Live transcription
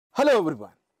Hello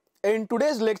everyone. In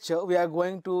today's lecture, we are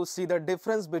going to see the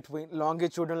difference between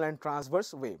longitudinal and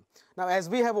transverse wave. Now, as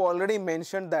we have already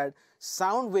mentioned that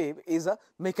sound wave is a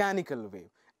mechanical wave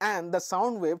and the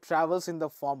sound wave travels in the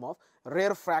form of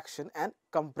rarefaction and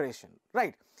compression,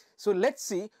 right? So, let's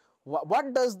see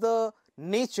what does the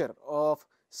nature of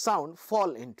sound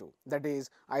fall into, that is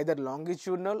either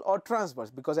longitudinal or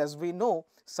transverse, because as we know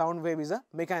sound wave is a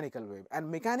mechanical wave and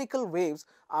mechanical waves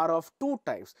are of two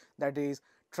types, that is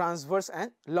transverse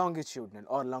and longitudinal,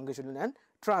 or longitudinal and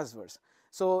transverse.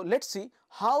 So, let us see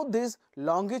how these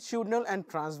longitudinal and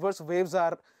transverse waves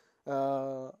are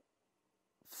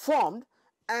formed,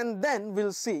 and then we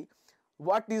will see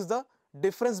what is the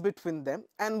difference between them,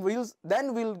 and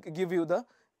then we will give you the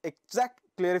exact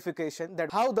clarification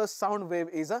that how the sound wave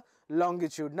is a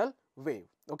longitudinal wave.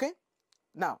 Okay.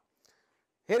 Now,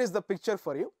 here is the picture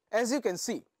for you. As you can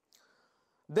see,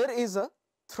 there is a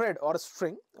thread or a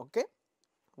string, okay.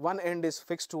 One end is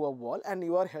fixed to a wall and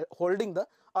you are holding the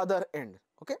other end,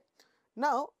 okay.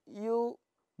 Now, you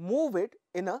move it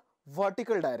in a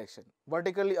vertical direction,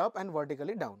 vertically up and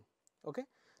vertically down, okay.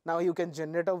 Now, you can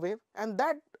generate a wave and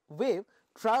that wave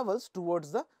travels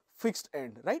towards the fixed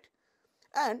end, right.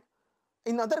 And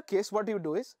in other case, what you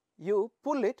do is you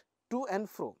pull it to and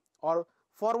fro or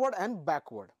forward and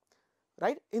backward,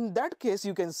 right. In that case,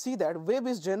 you can see that wave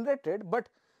is generated, but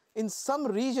in some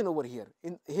region over here,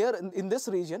 in this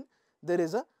region, there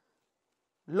is a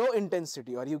low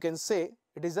intensity, or you can say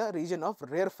it is a region of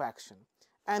rarefaction,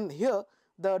 and here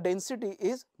the density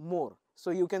is more.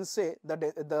 So, you can say that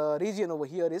the region over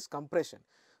here is compression.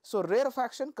 So,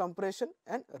 rarefaction, compression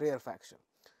and rarefaction.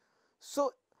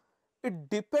 So, it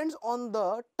depends on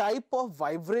the type of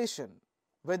vibration,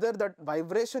 whether that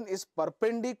vibration is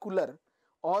perpendicular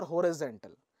or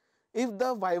horizontal. If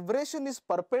the vibration is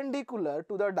perpendicular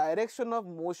to the direction of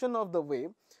motion of the wave,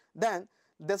 then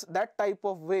that type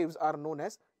of waves are known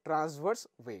as transverse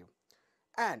wave.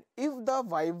 And if the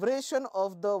vibration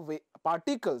of the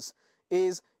particles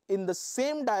is in the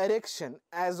same direction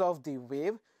as of the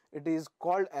wave, it is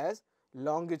called as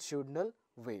longitudinal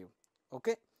wave.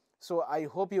 Okay. So, I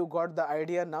hope you got the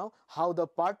idea now how the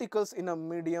particles in a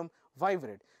medium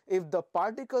vibrate. If the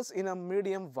particles in a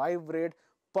medium vibrate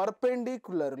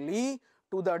perpendicularly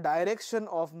to the direction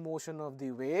of motion of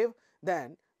the wave,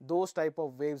 then those type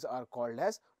of waves are called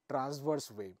as transverse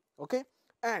wave. Okay.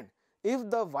 And if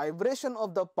the vibration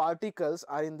of the particles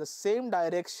are in the same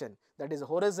direction, that is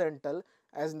horizontal,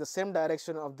 as in the same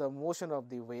direction of the motion of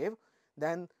the wave,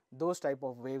 then those type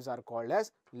of waves are called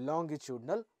as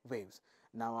longitudinal waves.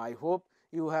 Now, I hope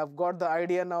you have got the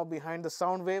idea now behind the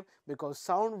sound wave, because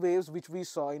sound waves which we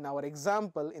saw in our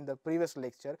example in the previous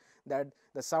lecture, that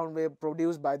the sound wave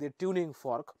produced by the tuning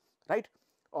fork, right,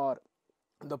 or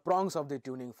the prongs of the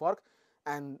tuning fork,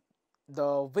 and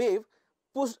the wave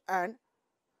pushed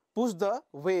the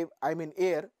wave, I mean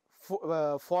air,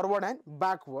 forward and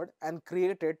backward, and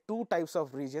created two types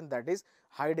of region, that is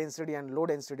high density and low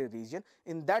density region.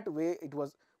 In that way, it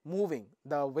was moving,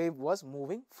 the wave was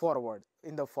moving forward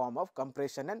in the form of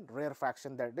compression and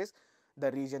rarefaction, that is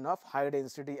the region of high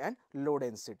density and low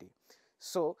density.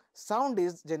 So, sound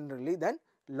is generally then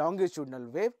longitudinal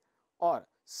wave, or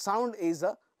sound is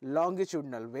a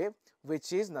longitudinal wave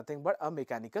which is nothing but a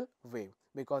mechanical wave,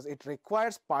 because it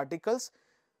requires particles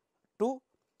to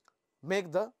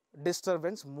make the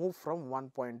disturbance move from one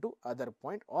point to other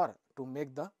point, or to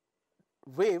make the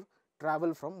wave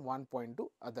travel from one point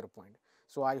to other point.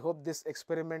 So, I hope this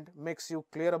experiment makes you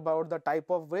clear about the type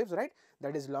of waves, right,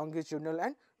 that is longitudinal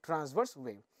and transverse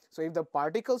wave. So, if the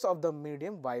particles of the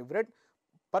medium vibrate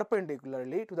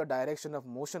perpendicularly to the direction of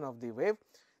motion of the wave,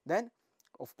 then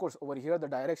of course, over here the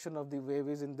direction of the wave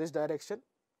is in this direction,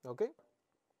 okay,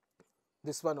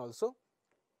 this one also,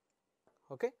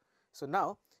 okay. So,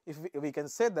 now if we can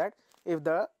say that if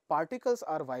the particles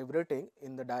are vibrating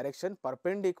in the direction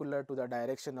perpendicular to the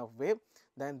direction of wave,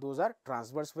 then those are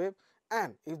transverse wave,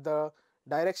 and if the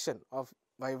direction of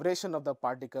vibration of the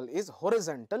particle is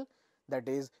horizontal, that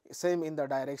is same in the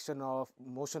direction of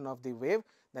motion of the wave,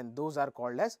 then those are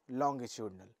called as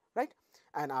longitudinal, right.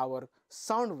 And our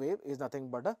sound wave is nothing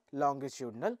but a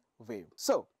longitudinal wave.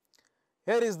 So,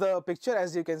 here is the picture.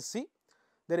 As you can see,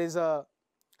 there is a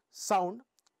sound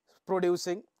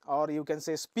producing, or you can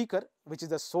say speaker, which is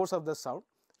the source of the sound,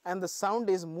 and the sound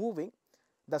is moving,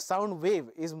 the sound wave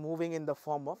is moving in the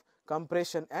form of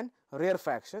compression and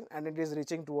rarefaction, and it is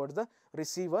reaching towards the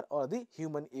receiver or the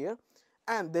human ear.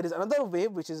 And there is another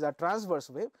wave which is a transverse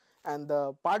wave, and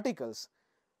the particles,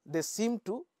 they seem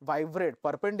to vibrate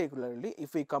perpendicularly.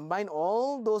 If we combine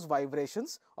all those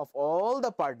vibrations of all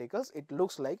the particles, it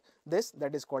looks like this,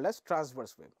 that is called as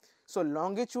transverse wave. So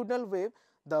longitudinal wave,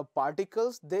 the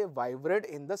particles, they vibrate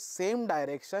in the same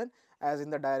direction as in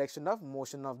the direction of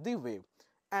motion of the wave.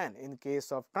 And in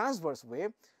case of transverse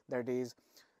wave, that is,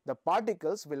 the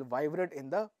particles will vibrate in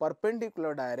the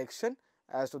perpendicular direction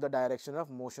as to the direction of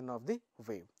motion of the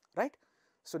wave, right?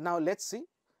 So now let's see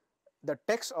the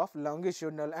text of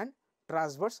longitudinal and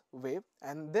transverse wave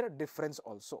and their difference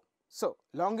also. So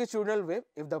longitudinal wave,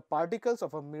 if the particles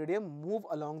of a medium move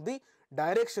along the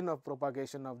direction of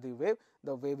propagation of the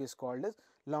wave is called as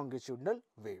longitudinal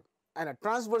wave. And a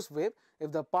transverse wave,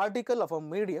 if the particle of a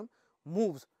medium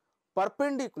moves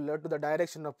perpendicular to the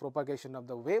direction of propagation of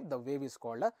the wave is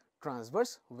called a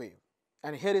transverse wave.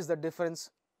 And here is the difference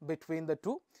between the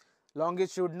two.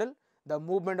 Longitudinal, the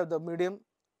movement of the medium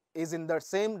is in the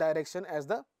same direction as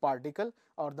the particle,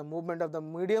 or the movement of the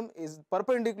medium is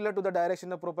perpendicular to the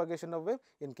direction of propagation of wave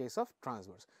in case of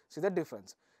transverse. See the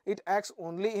difference. It acts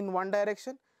only in one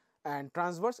direction, and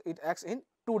transverse, it acts in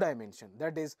two dimensions,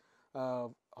 that is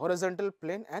horizontal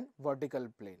plane and vertical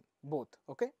plane, both.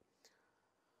 Okay.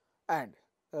 And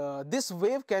this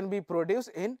wave can be produced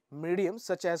in mediums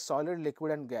such as solid,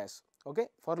 liquid and gas, okay,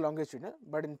 for longitudinal.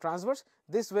 But in transverse,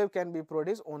 this wave can be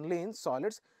produced only in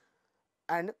solids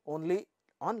and only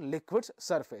on liquid's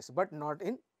surface, but not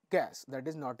in gas, that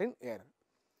is not in air.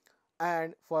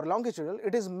 And for longitudinal,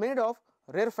 it is made of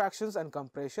rarefactions and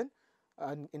compression,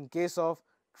 and in case of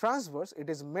transverse, it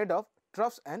is made of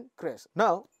troughs and crests.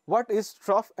 Now, what is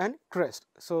trough and crest?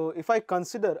 So if I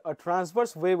consider a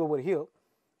transverse wave over here,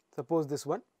 suppose this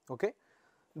one, okay,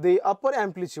 the upper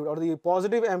amplitude or the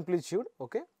positive amplitude,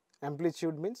 okay,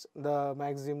 amplitude means the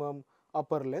maximum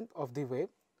upper length of the wave,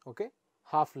 okay,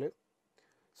 half length.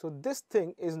 So this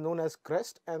thing is known as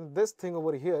crest, and this thing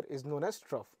over here is known as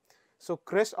trough. So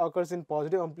crest occurs in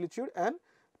positive amplitude and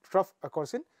trough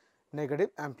occurs in negative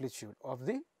amplitude of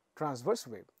the transverse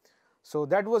wave. So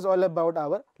that was all about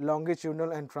our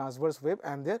longitudinal and transverse wave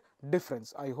and their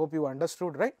difference. I hope you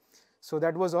understood, right? So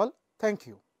that was all. Thank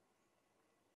you.